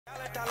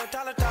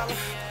Dollar.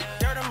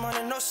 Dirty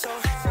money, no soul.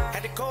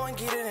 Had to go and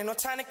get it, ain't no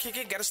time to kick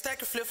it. Got a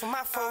stack of flip for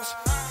my foes.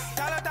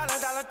 Dollar.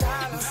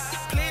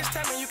 Please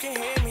tell me you can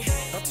hear me.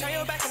 Don't turn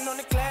your back and don't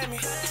neglect me.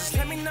 Just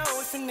let me know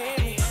if you need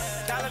me.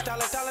 Dollar.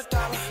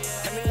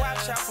 Let me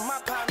watch out for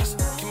my partners.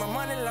 Keep my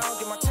money long,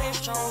 get my team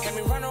strong. Let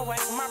me run away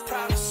from my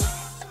problems.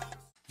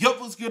 Yo,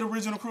 what's good,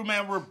 original crew,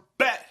 man? We're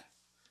back.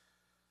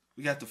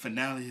 We got the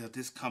finale of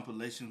this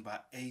compilation by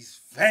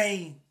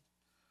AceVane.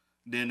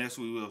 Then next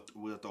week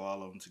we'll throw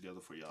all of them together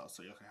for y'all,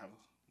 so y'all can have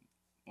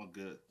one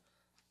good.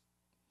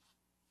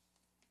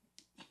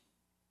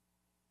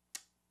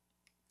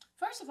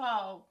 First of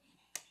all,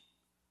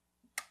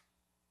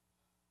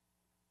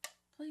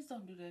 please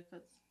don't do that,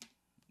 cause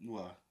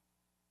Why?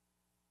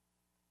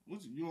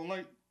 You don't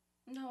like?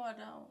 No, I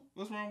don't.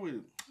 What's wrong with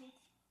it?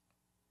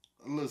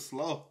 A little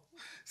slow.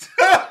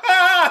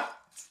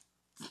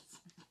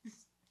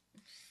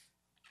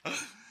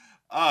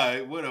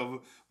 Alright, whatever.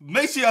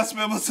 Make sure y'all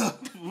spam us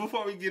up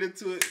before we get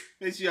into it.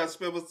 Make sure y'all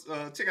spam us.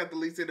 Check out the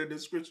links in the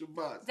description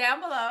box. Down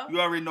below. You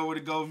already know where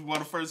to go. If you want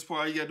the first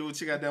part, all you gotta do is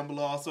check out down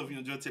below. Also, if you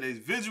enjoyed today's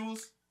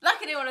visuals,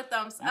 look at it with a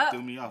thumbs up. You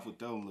threw me off with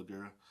that one, little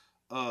girl.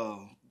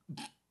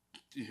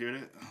 You hear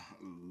that?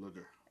 Look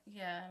her.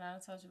 Yeah, and I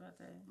told you about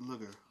that.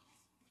 Look her.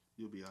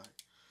 You'll be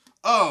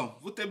alright.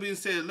 With that being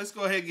said, let's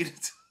go ahead and get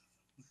into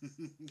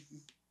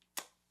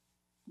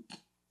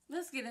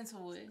Let's get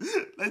into it.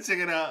 Let's check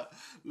it out.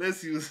 Let's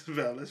see what's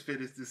about. Let's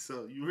finish this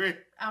up. You ready?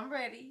 I'm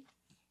ready.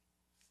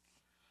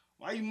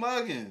 Why you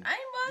mugging? I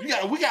ain't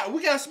mugging.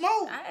 We got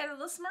smoke. I had a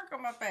little smirk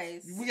on my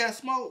face. We got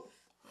smoke.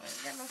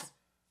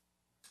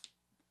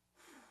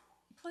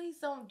 Please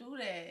don't do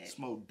that.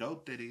 Smoke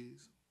dope, that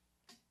is.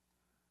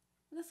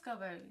 Let's go,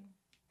 baby.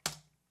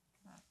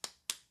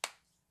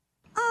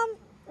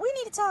 We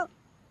need to talk.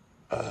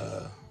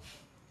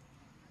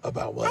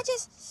 About what?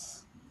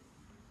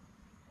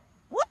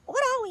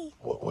 What are we?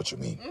 What you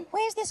mean?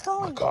 Where's this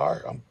going? My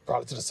car? I'm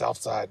probably to the south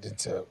side, then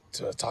to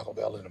Taco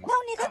Bell in the No,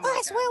 nigga,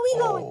 us. Where are we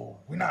going? Oh,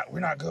 we're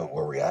not good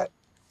where we at.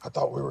 I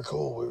thought we were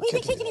cool. We've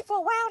been kicking it for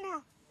a while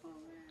now.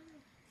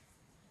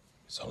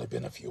 It's only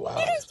been a few hours.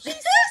 Nigga, it's been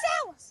 6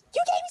 hours.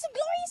 You gave me some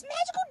glorious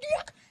magical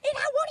dick, and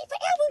I want it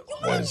forever. You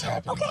What is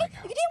happening okay? right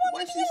now? If you didn't want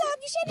me to be in love,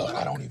 you should have. Look,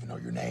 I don't even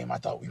know your name. I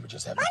thought we were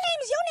just having. My name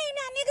is your name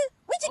now, nigga.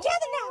 We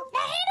together now.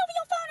 Now hand over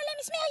your phone and let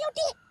me smell your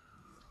dick.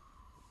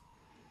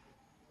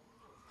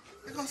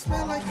 It gonna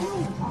smell like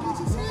you. What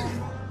you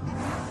said?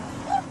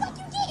 What the fuck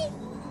you did?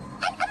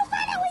 I'm gonna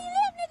find out where you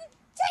live, nigga.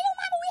 Tell your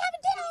mama we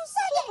having dinner on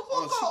Sunday.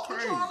 Oh, she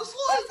crazy. Who the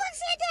fuck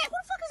said that?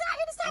 Who the fuck is out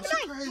here this time of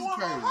night? Crazy.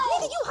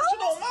 Nigga, you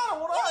homeless?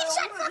 Nigga,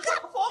 shut the fuck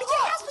up. Bitch,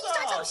 your house when you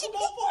start talking shit.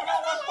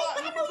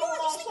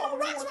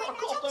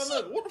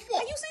 What the fuck?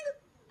 Are you single?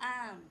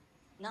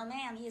 No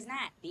ma'am, he is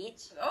not,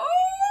 bitch.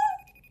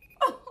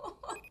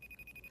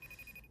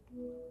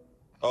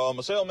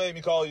 Michelle made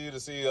me call you to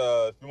see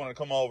if you want to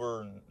come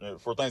over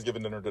for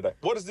Thanksgiving dinner today.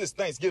 What is this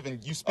Thanksgiving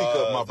you speak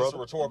of, my brother? Is this a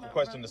rhetorical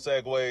question to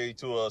segue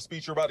to a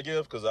speech you're about to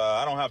give? Because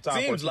I don't have time for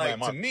it. Seems like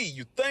to me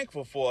you're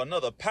thankful for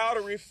another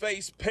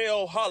powdery-faced,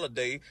 pale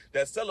holiday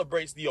that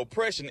celebrates the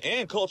oppression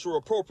and cultural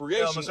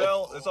appropriation. Yeah,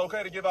 Michelle, it's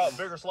okay to give out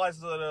bigger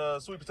slices of the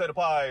sweet potato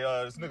pie.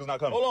 This nigga's not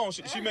coming. Hold on,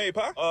 she made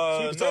pie?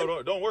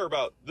 No, don't worry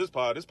about this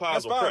pie. This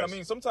pie's oppressed. Fine. I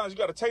mean, sometimes you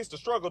got to taste the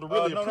struggle to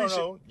really appreciate.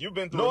 No. You've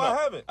been through enough.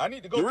 I haven't. I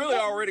need to go. You really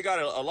already got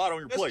a lot on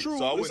your plate. True.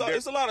 So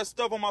it's a lot of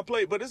stuff on my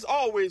plate, but there's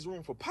always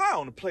room for pie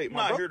on the plate. I'm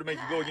not here to make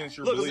you go against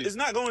your beliefs. It's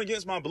not going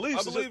against my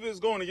beliefs. I believe it's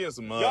going against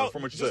them.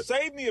 From what you said.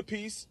 Save me a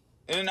piece,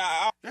 and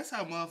That's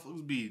how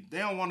motherfuckers be. They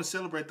don't want to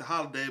celebrate the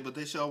holiday, but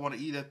they sure want to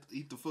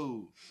eat the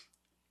food.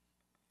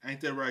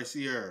 Ain't that right,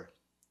 Sierra?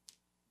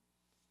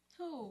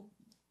 Who?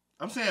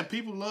 I'm saying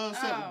people love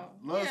say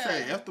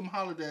F them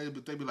holidays,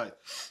 but they be like,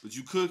 but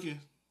you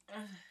cooking?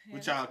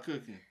 What y'all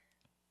cooking?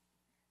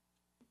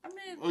 I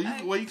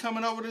mean, you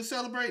coming over to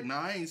celebrate? No,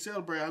 I ain't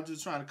celebrating. I'm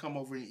just trying to come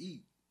over and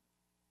eat.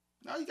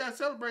 No, you gotta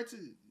celebrate to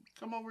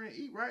come over and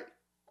eat, right?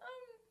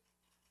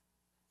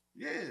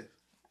 Yeah.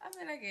 I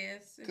mean, I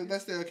guess because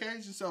that's the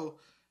occasion. So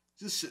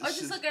just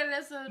look at it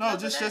as a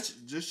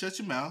just shut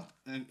your mouth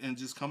and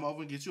just come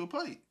over and get you a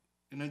plate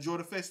and enjoy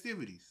the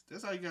festivities.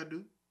 That's all you gotta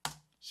do.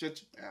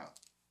 Shut your mouth.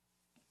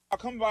 I'll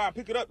come by and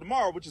pick it up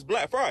tomorrow, which is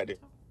Black Friday.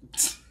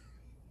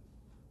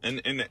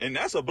 and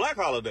that's a black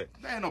holiday.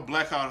 There ain't no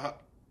black holiday.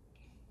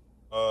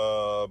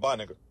 Bye,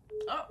 nigga.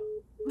 Oh.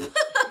 What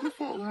the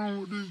fuck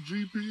wrong with this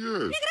GPS?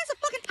 Nigga, that's a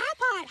fucking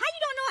iPod. How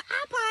you don't know an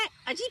iPod,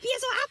 a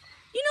GPS, or iPod?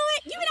 You know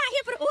what? You been out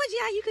here for the orgy,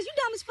 are you? Because you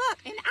dumb as fuck.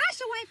 And I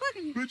sure ain't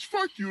fucking you. Bitch,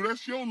 fuck you.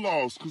 That's your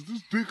loss, because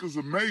this dick is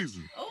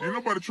amazing. Ooh. Ain't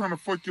nobody trying to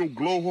fuck your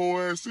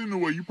glowhole ass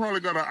anyway. You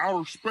probably got an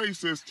outer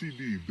space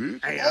STD,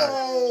 bitch. Hey,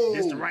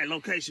 this the right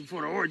location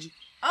for the orgy?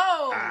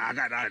 Oh. I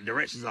got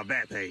directions on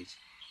back page.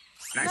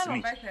 Nice to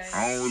meet you.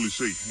 I don't really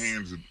shake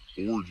hands at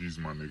orgies,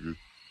 my nigga.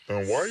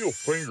 And why your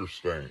fingers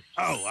stink?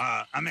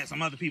 Oh, I met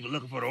some other people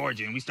looking for the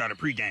orgy, and we started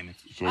pre-gaming.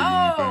 So you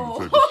didn't think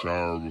to take a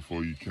shower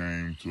before you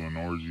came to an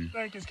orgy?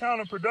 I think it's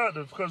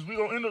counterproductive because we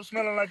gonna end up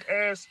smelling like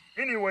ass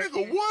anyway.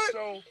 Nigga, what?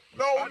 So,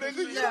 no, nigga,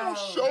 you don't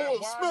show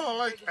up smelling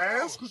like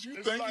ass because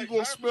you think you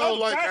gonna smell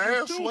like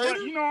ass too, later.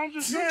 But, you know, I'm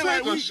just saying, you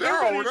like, take a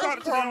shower,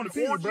 that's on the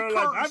people, bro.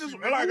 Like, I don't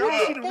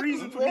see the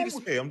reason for me to.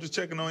 Hey, I'm just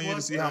checking on you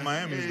to see how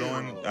Miami's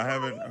doing. I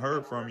haven't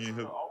heard from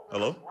you.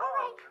 Hello?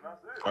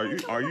 Are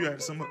you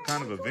at some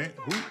kind of event?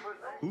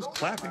 Who's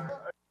clapping?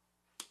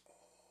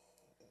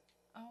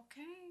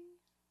 Okay.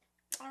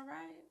 All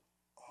right.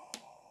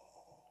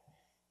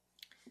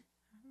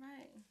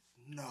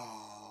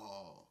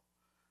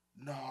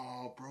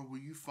 No, bro.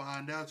 When you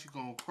find out, you're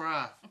gonna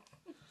cry.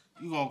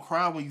 You're gonna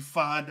cry when you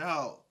find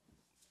out.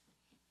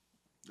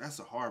 That's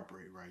a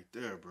heartbreak right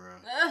there, bro.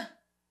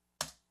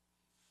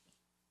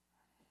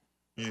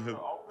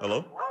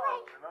 Hello?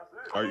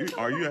 Are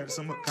you at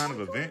some kind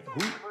of event?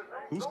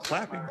 Who's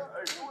clapping? Two at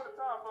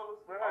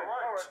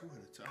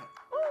a time.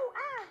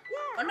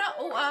 Oh, no.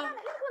 Oh, Hey,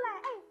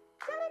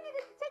 tell that nigga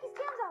to take his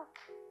Timbs off.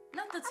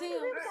 not the This Tim.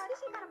 shit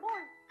kind of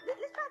boring.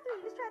 Let's try three.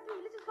 Let's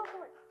just go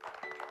for it.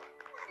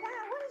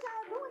 God, what is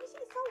y'all doing? This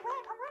shit is so whack.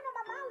 I'm running on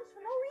my mileage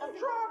for no reason. I'm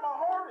trying my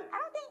hardest. I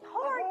don't think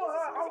hard is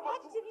an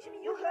adjective you should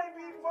be You using. can't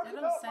be fucking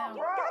That don't up sound-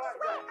 my ride God, like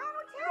just whack. that. I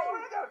don't You tell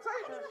know I gotta take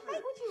I this ain't shit.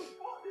 fake with you.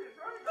 Fuck this.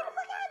 I ain't Get the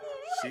fuck out of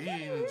here. She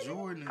ain't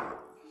enjoying it.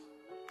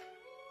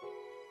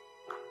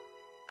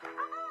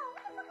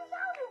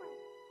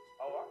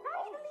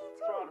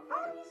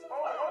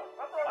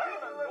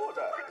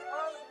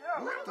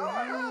 What the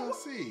hell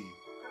is he?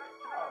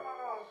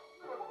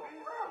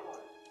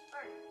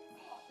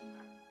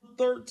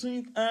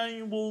 13th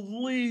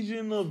annual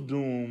Legion of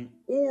Doom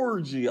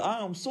orgy.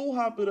 I am so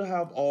happy to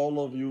have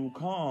all of you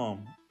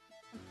come.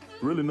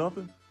 Really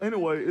nothing?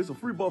 Anyway, it's a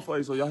free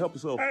buffet, so y'all help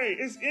yourself. Hey,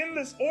 it's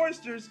endless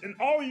oysters and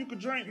all you could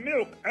drink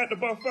milk at the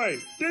buffet.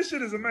 This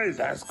shit is amazing.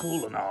 That's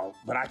cool and all,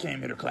 but I came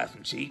here to clap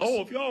some cheeks.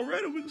 Oh, if y'all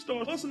ready, we can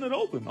start busting it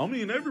open. I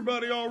mean,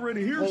 everybody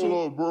already here, so...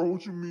 Hold up, bro.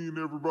 What you mean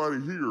everybody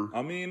here?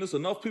 I mean, there's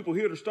enough people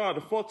here to start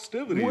the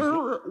festivities.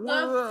 Where at,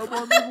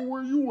 my nigga?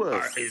 Where you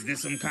at? Is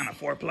this some kind of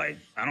foreplay?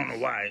 I don't know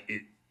why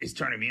it's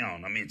turning me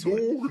on. I'm into The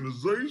it.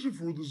 organization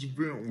for this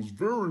event was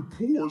very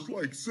poor. It's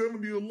like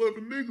 70,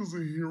 11 niggas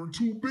in here and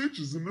 2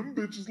 bitches, and them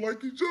bitches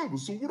like each other.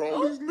 So what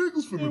all these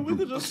niggas finna Yeah, we do?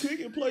 could just kick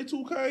it, play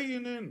 2K,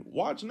 and then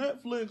watch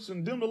Netflix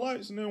and dim the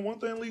lights, and then one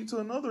thing lead to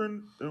another,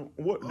 and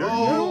what? There you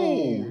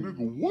go.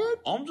 Nigga, what?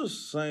 I'm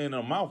just saying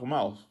mouth to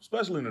mouth,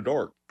 especially in the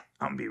dark.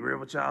 I'm gonna be real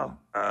with y'all.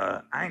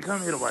 I ain't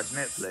come here to watch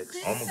Netflix.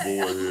 I'ma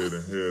go ahead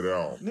and head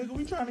out. Nigga,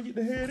 we trying to get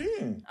the head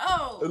in.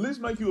 Oh. At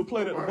least make you a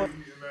plate at the buffet.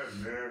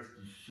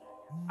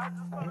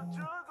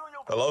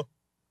 Hello?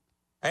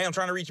 Hey, I'm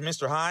trying to reach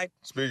Mr. Hyde.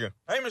 Speaking.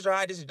 Hey, Mr.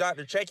 Hyde, this is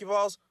Dr.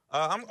 Chekival's.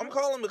 I'm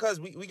calling because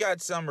we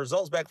got some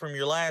results back from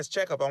your last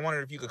checkup. I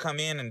wondered if you could come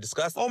in and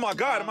discuss them. Oh my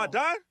God, am I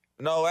dying?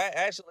 No,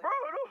 actually... Bro,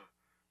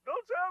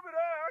 don't tell me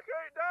that. I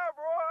can't die,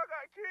 bro. I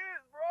got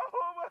kids, bro.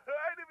 I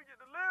ain't even get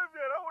to live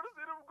yet. I want to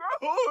see them grow.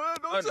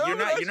 Don't tell me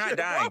that you're not shit,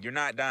 dying. bro. You're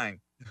not dying.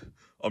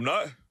 I'm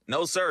not?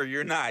 No, sir,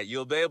 you're not.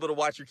 You'll be able to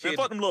watch your Man,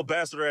 kids. fuck them little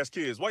bastard-ass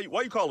kids. Why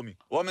you calling me?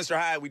 Well, Mr.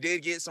 Hyde, we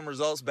did get some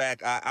results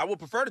back. I would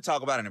prefer to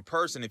talk about it in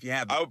person if you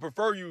have... I would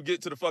prefer you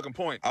get to the fucking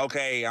point.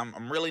 Okay,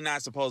 I'm really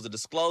not supposed to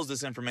disclose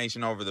this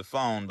information over the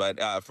phone, but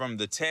from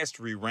the test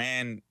we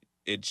ran,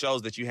 it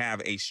shows that you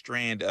have a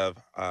strand of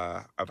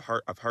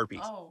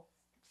herpes. Oh.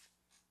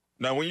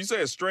 Now, when you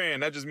say a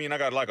strand, that just means I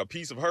got like a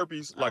piece of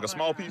herpes, like a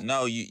small piece?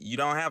 No, you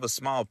don't have a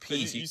small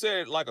piece. You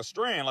said like a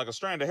strand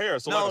of hair.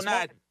 So no, like a small...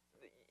 not...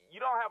 You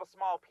don't have a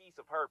small piece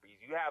of herpes.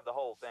 You have the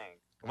whole thing.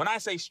 When I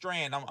say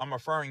strand, I'm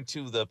referring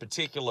to the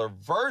particular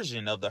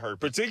version of the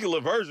herpes.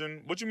 Particular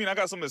version? What you mean? I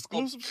got some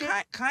exclusive shit?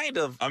 Kind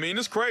of. I mean,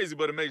 it's crazy,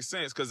 but it makes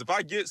sense. Because if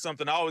I get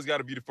something, I always got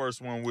to be the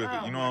first one with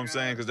it. You know what I'm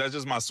saying? Because that's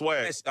just my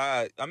swag. Yes,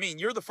 I mean,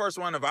 you're the first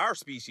one of our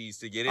species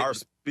to get it. Our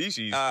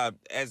species?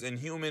 As in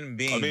human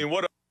being. I mean,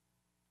 what...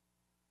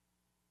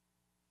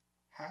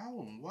 How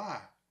and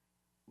why?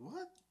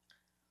 What?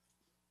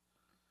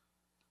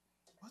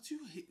 What you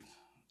hit?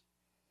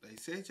 They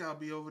said y'all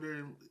be over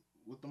there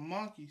with the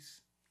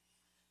monkeys.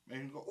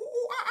 Maybe go,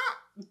 ooh, ah,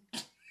 ah.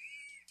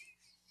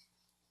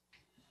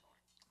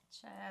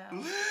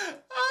 Child.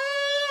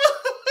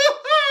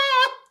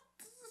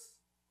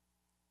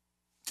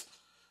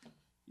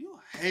 You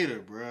a hater,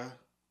 bruh.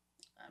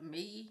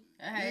 Me?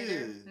 A hater?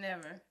 Yeah.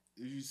 Never.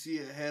 If you see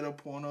a head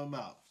up on her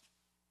mouth.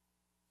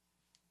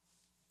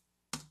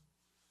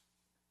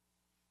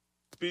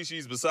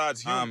 Species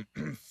besides human?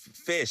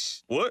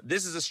 Fish. What?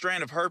 This is a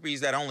strand of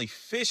herpes that only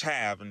fish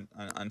have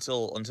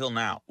until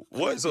now.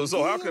 What? So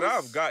how could I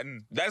have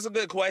gotten... That's a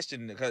good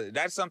question, because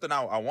that's something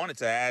I wanted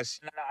to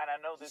ask. And I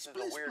know this is a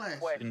weird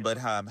question, but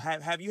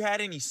have you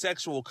had any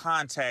sexual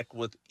contact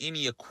with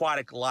any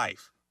aquatic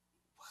life?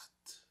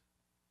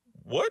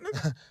 What?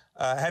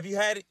 Have you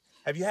had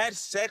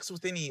sex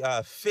with any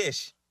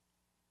fish?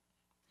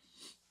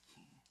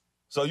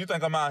 So you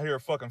think I'm out here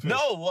fucking fish?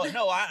 No,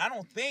 I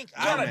don't think.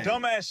 What kind of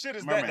dumbass shit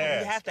is that?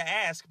 We have to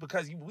ask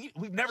because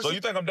we've never. So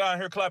you think I'm down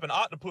here clapping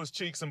octopus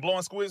cheeks and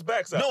blowing squids'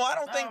 backs out? No, I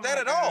don't think that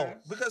at all.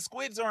 Because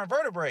squids are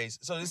invertebrates,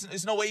 so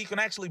there's no way you can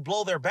actually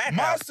blow their back out.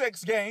 My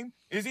sex game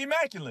is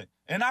immaculate,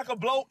 and I can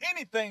blow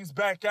anything's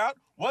back out,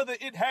 whether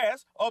it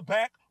has a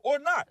back or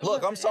not.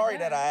 Look, I'm sorry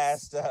that I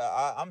asked.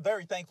 I'm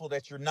very thankful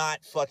that you're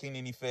not fucking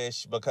any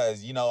fish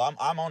because, you know,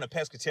 I'm on a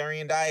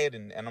pescatarian diet,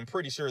 and I'm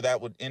pretty sure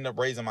that would end up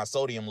raising my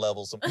sodium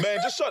levels. Man,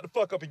 just shut the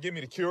fuck up and give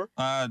me the cure.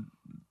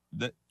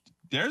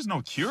 There's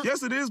no cure.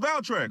 Yes, it is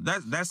Valtrex.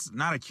 That's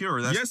not a cure.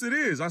 Yes, it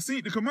is. I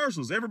seen the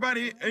commercials.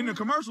 Everybody in the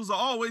commercials are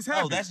always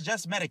happy. Oh, that's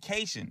just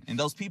medication. And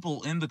those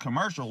people in the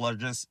commercial are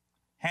just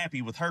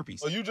happy with herpes.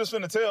 So you just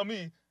finna tell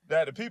me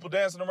that the people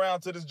dancing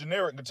around to this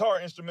generic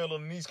guitar instrumental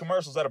in these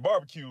commercials at a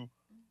barbecue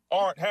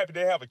aren't happy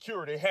they have a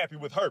cure. They're happy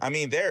with herpes. I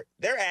mean, they're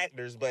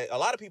actors, but a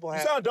lot of people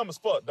have... You sound dumb as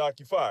fuck, Doc.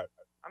 You fired.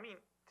 I mean,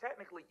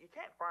 technically, you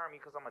can't fire me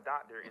because I'm a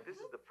doctor, and this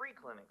is the free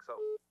clinic, so...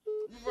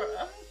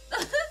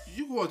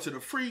 You going to the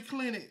free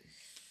clinic.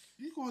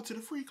 You going to the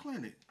free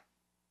clinic.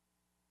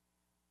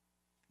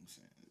 I'm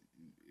saying,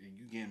 and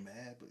you getting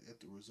mad, but at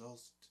the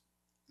results,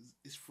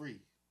 it's free.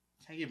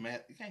 You can't get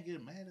mad. You can't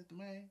get mad at the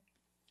man.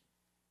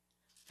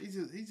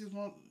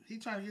 He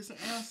trying to get some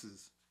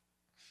answers.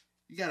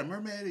 You got a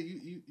mermaid, or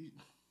you.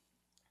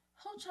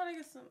 Who trying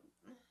to get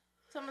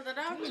some of the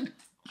doctor?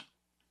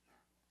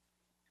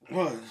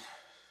 What?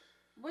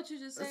 What you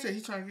just I said? said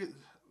he trying to get.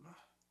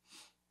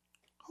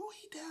 Who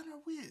he down there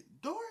with?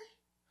 Dory?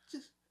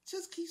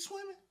 Just keep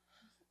swimming.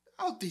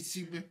 I don't think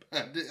she been.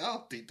 I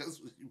don't think that's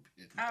what you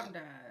been.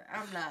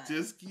 I'm not.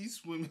 Just keep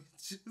swimming.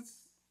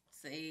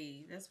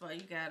 See, that's why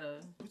you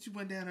gotta. But you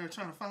went down there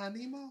trying to find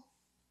Nemo?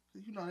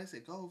 You know they say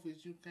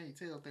goldfish. You can't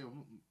tell if they were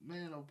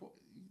man or boy.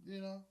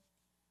 You know.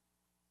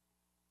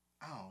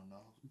 I don't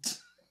know.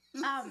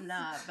 I'm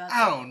not.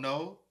 I don't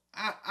know.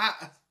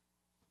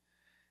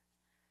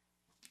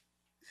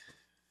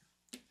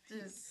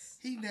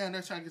 He down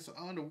there trying to get some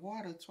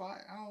underwater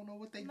twat. I don't know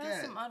what they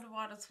got. Some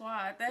underwater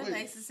twat. That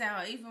makes it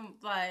sound even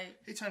like...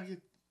 He trying to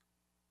get...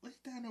 What,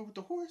 he down there with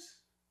the horse?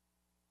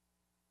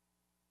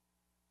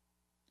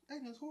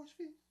 Ain't no horse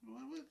feet?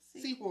 What?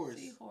 Seahorse.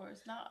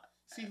 Seahorse, not...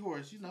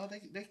 Seahorse, you know,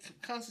 they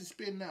constantly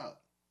spitting out.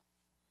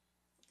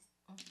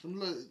 They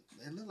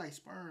look like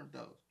sperm,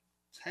 though.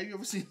 Have you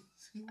ever seen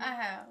seahorse? I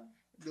have.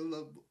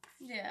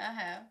 Yeah, I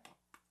have.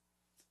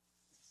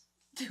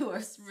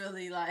 Yours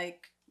really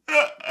like...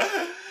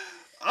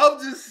 I'm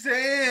just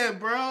saying,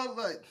 bro.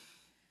 Like,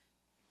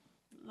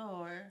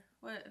 Lord,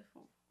 what?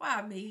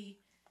 Why me?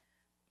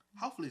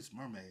 Hopefully it's a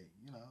mermaid.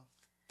 You know.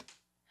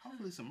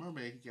 Hopefully it's a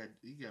mermaid. He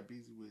got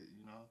busy with.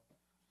 You know.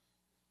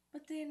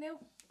 But then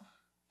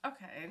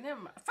okay,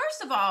 never mind.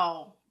 First of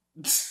all,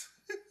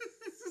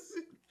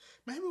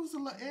 maybe it was a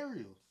little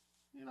Ariel.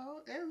 You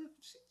know, Ariel.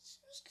 She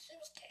was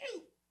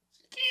cute.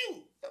 She's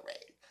cute.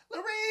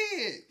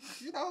 Lorraine.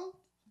 You know,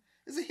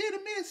 it's a hit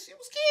or miss. She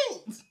was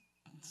cute.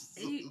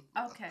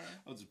 Okay.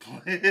 I'm just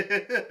playing.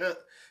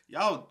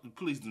 Y'all,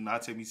 please do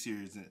not take me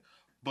serious.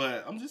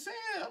 But I'm just saying.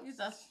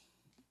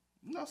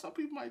 You know, some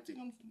people might think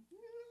I'm.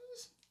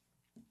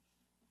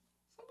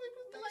 Some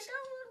people think like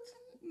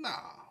no.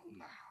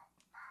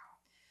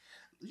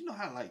 You know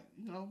how, like,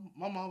 you know,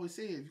 Mama always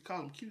said if you call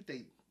them cute,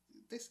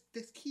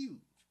 that's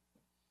cute.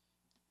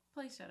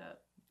 Please shut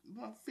up.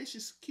 Well, fish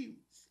is cute.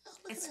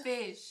 It's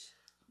fish.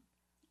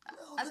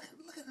 Oh,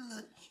 look at the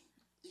look.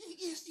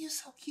 You're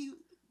so cute.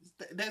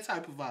 That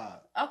type of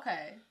vibe.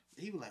 Okay.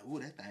 He was like, "Ooh,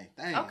 that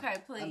thing." Okay,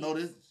 please. I know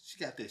this. She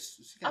got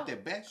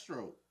that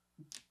backstroke.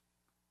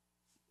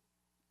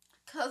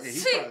 Cause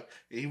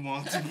he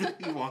wants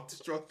to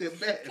stroke that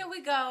back. Can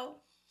we go?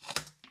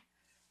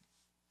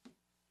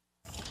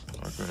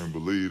 I can't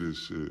believe this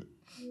shit.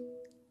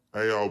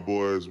 Hey, y'all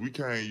boys, we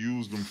can't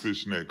use them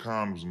fishnet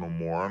condoms no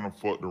more. I done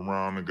fucked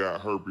around and got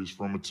herpes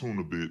from a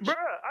tuna bitch. Bruh,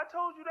 I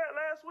told you that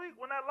last week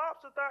when that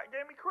lobster thought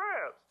gave me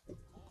crabs.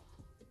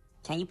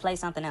 Can you play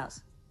something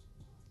else?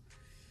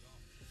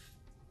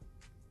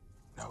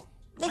 No.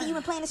 Nigga, you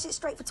been playing this shit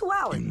straight for 2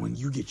 hours. And when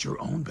you get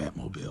your own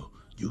Batmobile,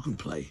 you can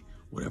play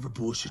whatever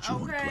bullshit you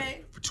want to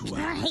play for 2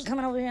 hours. I hate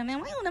coming over here, man.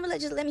 Why you never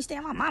just let me stay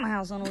at my mama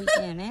house on the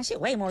weekend, man?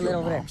 Shit way more lit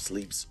over there. Your mom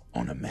sleeps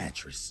on a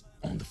mattress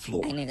on the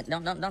floor. Hey, nigga,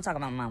 don't talk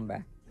about my mama,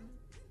 bro.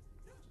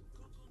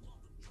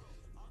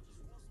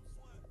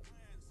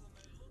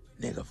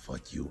 Nigga,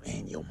 fuck you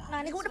and your mom.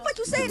 Nah, nigga, what the fuck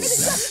you saying? Nigga,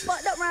 you got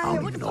me fucked up around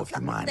here. What the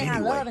fuck? I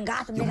love and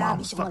Gotham, your nigga. mom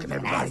was fucking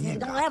everybody in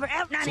Don't ever,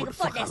 nah, nigga,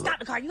 fuck that. Stop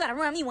the car. You gotta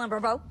run me one,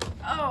 bro.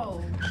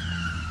 Oh.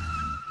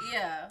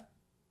 Yeah.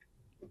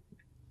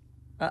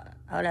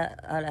 Hold up.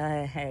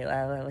 Hey,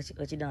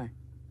 what you doing?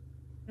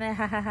 Man,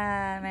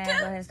 ha, man. Go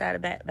ahead and start a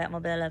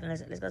Batmobile up and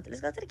let's go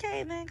to the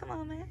cave, man. Come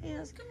on, man. You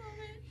know, come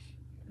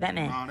on,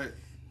 man.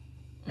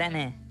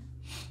 Batman.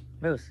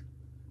 Bruce.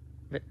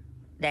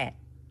 Dad.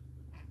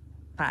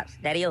 Pops.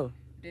 Daddy-o.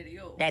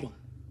 Daddy.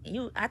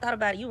 I thought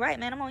about it. You right,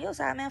 man. I'm on your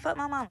side, man. Fuck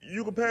my mom.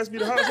 You can pass me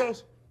the hot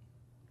sauce?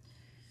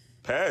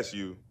 Pass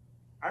you?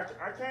 I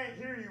can't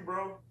hear you,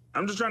 bro.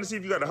 I'm just trying to see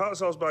if you got the hot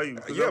sauce by you.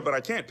 Yeah, but I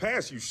can't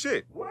pass you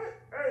shit. What?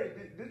 Hey,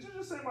 did you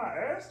just say my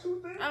ass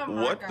too thick? Oh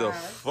my What the gosh.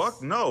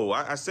 fuck? No,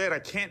 I said I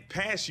can't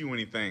pass you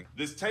anything.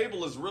 This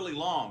table is really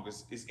long.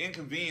 It's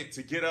inconvenient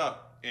to get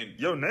up and...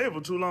 Your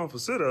navel too long for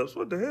sit-ups.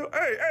 What the hell?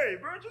 Hey,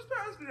 bro, just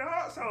pass me the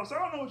hot sauce. I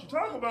don't know what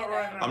you're talking about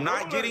right now. I'm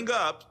not getting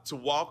up to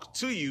walk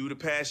to you to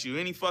pass you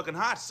any fucking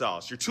hot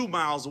sauce. You're 2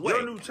 miles away.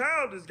 Your new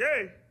child is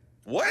gay.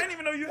 What? I didn't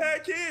even know you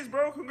had kids,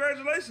 bro.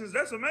 Congratulations.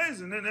 That's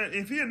amazing. And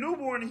if he a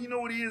newborn and he know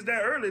what he is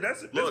that early,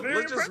 that's Look, very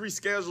let's just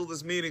impressive. reschedule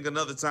this meeting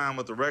another time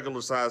with the regular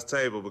sized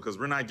table because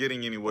we're not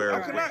getting anywhere. I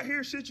cannot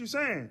hear shit you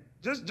saying.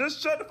 Just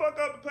shut the fuck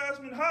up and pass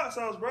me the hot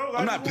sauce, bro.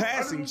 I'm not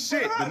passing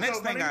shit. The next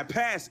thing I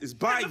pass is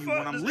by you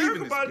when I'm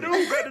leaving this bitch.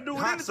 Dude got to do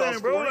with Hot anything,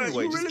 sauce bro. for Like,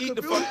 anyway. you Just really eat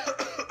the confused.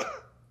 fuck.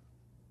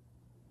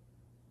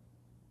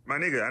 My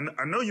nigga,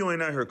 I know you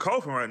ain't out here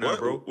coughing right now,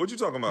 bro. What you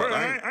talking about? Bro,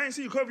 I ain't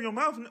see you cover your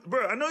mouth.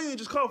 Bro, I know you ain't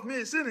just cough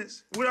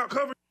mid-sentence without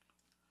covering.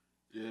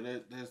 Yeah,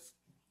 that's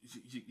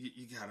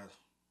you gotta,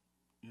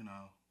 you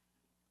know,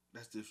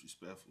 that's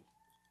disrespectful.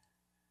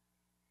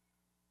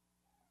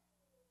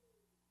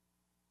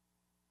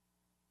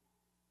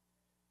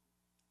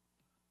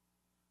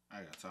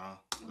 I got time.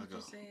 Let go.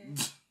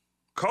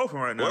 Coughing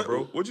right now,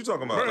 bro. What you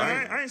talking about? Bro,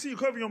 I ain't see you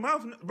cover your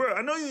mouth. Bro,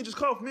 I know you ain't just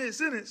cough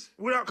mid-sentence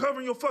without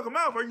covering your fucking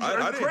mouth. Are you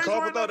I didn't crazy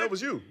cough. I right thought now? that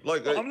was you.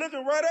 Like, I'm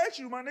looking right at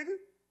you, my nigga.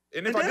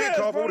 And if I did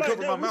cough, I would have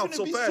covered my mouth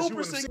so fast you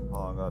wouldn't see. see.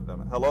 Oh, God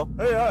damn it. Hello?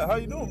 Hey, how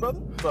you doing, brother?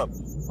 What's up?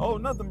 Oh,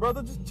 nothing,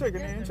 brother. Just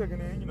checking in,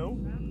 you know.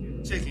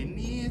 Checking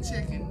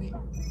in.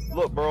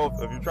 Look, bro,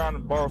 if you're trying to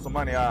borrow some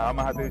money, I'm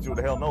gonna have to hit you with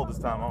a hell no this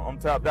time. I'm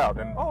tapped out.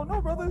 And oh no,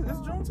 brother, it's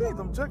Juneteenth.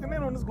 I'm checking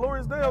in on this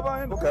glorious day of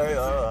our independence.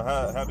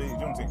 Okay, happy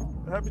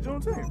Juneteenth. Happy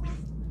Juneteenth.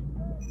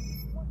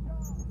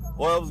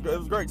 Well, it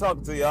was great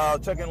talking to you. I'll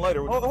check in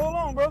later. Hold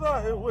on,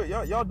 brother. Wait,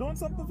 y'all doing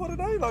something for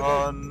today?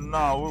 Like,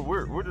 no,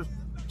 we're just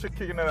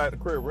kicking it at the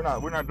crib. We're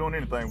not doing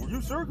anything. Were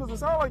you sure? Because it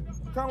sounded like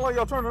kind of like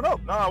y'all turning up.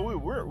 Nah,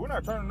 we're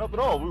not turning up at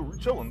all. We're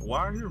chilling. Why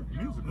are you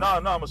music? Nah,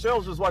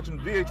 Michelle's just watching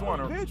VH1.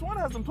 VH1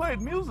 hasn't played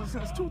music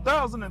since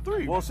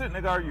 2003. Well, shit,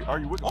 nigga, are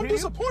you Wikipedia? I'm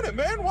disappointed,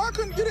 man. Why I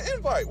couldn't get an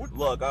invite?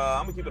 Look,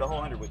 I'm gonna keep it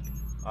 100 with you.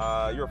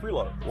 You're a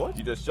freeloader. What?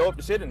 You just show up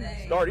to shit and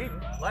start eating.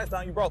 Last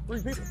time you brought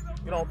 3 people.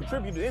 You don't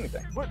contribute to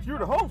anything. But you're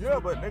the host. Yeah,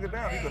 but nigga,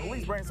 damn, you can at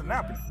least bring some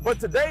napkins. But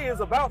today is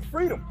about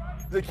freedom.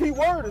 The key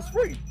word is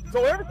free.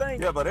 So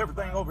everything. Yeah, but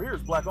everything over here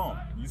is black owned.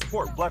 You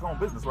support black owned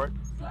business, right?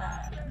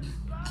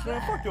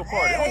 Man, fuck your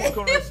party. I don't look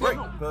on that straight.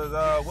 Because we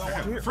don't want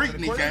to hear. Freak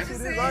me, I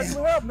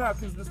actually have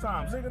napkins this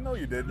time. Nigga, no,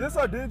 you did. Yes,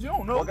 I did. You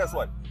don't know. Well, guess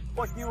what?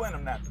 Fuck you and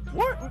them napkins.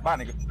 What? Bye,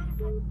 nigga.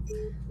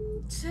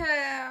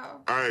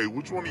 Child. Hey,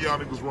 which one of y'all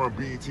niggas run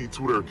BET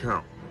to their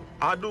account?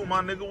 I do,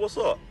 my nigga. What's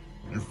up?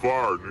 You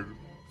fired, nigga.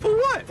 For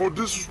what? For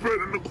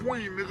disrespecting the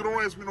queen, nigga.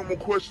 Don't ask me no more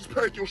questions.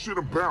 Pack your shit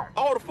and bounce.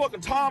 All the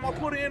fucking time I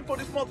put in for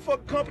this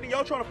motherfucking company,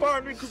 y'all trying to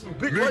fire me because of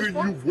big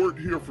Nigga, you've worked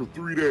here for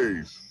 3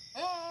 days.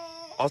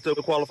 I'll still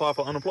qualify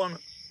for unemployment?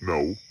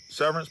 No.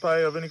 Severance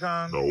pay of any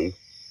kind?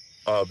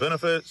 No.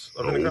 Benefits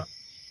of any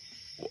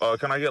kind?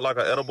 Can I get like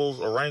an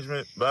edibles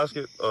arrangement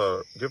basket?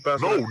 Gift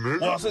basket? No,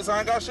 nigga. Well, since I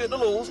ain't got shit to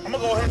lose, I'm gonna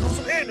go ahead and do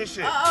some ending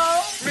shit.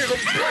 Nigga,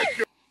 break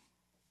your...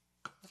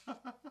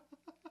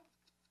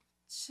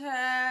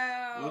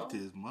 Child. Whooped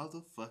his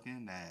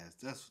motherfucking ass.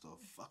 That's what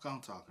the fuck I'm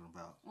talking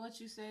about. What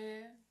you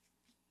said?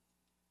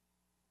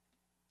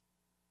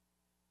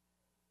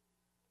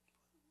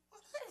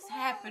 What is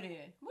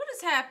happening? What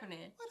is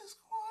happening? What is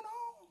going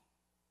on?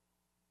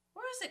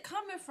 Where is it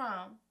coming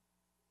from?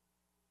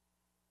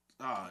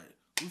 Alright,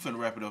 we finna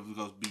wrap it up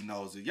because be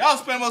nosy. Y'all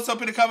spam us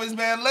up in the comments,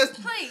 man.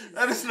 Please.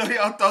 Let us know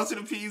y'all thoughts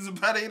and opinions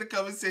about it in the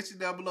comment section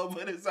down below.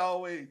 But as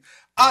always,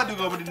 I do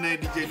go with the name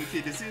DJ New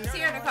Kid. This is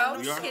Here, Nicole.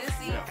 We are. Kid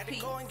and Yeah. C.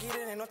 Go and get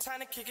it, ain't no time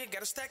to kick it.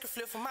 Got a stack and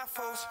flip for my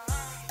foes.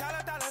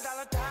 Dollar.